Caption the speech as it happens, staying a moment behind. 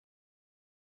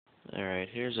Alright,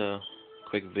 here's a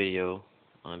quick video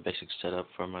on basic setup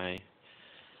for my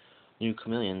new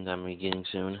Chameleon that I'm gonna be getting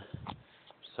soon.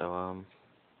 So,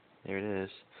 here it is.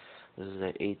 This is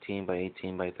a 18 by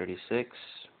 18 by 36.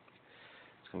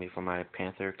 It's gonna be for my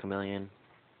Panther Chameleon.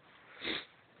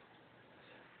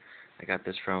 I got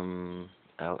this from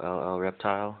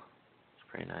lllreptile. It's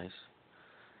pretty nice.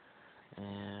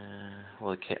 And,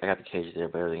 well, I got the cage there,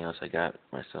 but everything else I got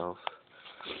myself.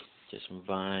 Just some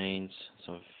vines,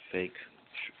 some fake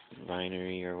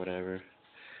vinery or whatever.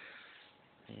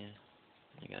 Yeah,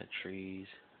 I got trees.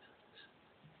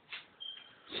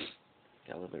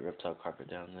 Got a little bit of reptile carpet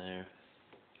down there.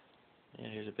 Yeah,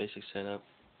 here's a basic setup.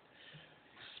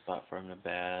 Spot for him to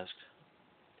bask.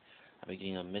 I'll be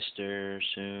getting a mister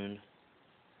soon.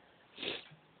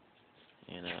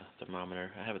 And a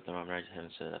thermometer. I have a thermometer, I just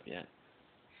haven't set it up yet.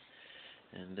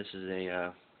 And this is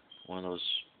a one of those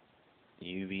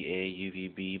UVA,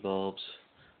 UVB bulbs.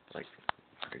 Like,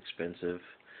 expensive.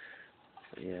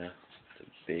 But yeah, it's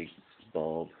a big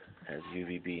bulb. Has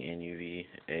UVB and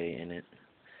UVA in it.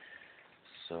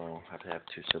 So I have to have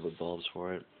two separate bulbs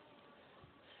for it.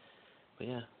 But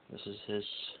yeah, this is his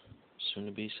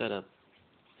soon-to-be setup.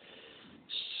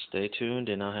 Stay tuned,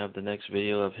 and I'll have the next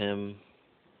video of him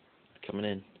coming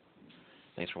in.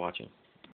 Thanks for watching.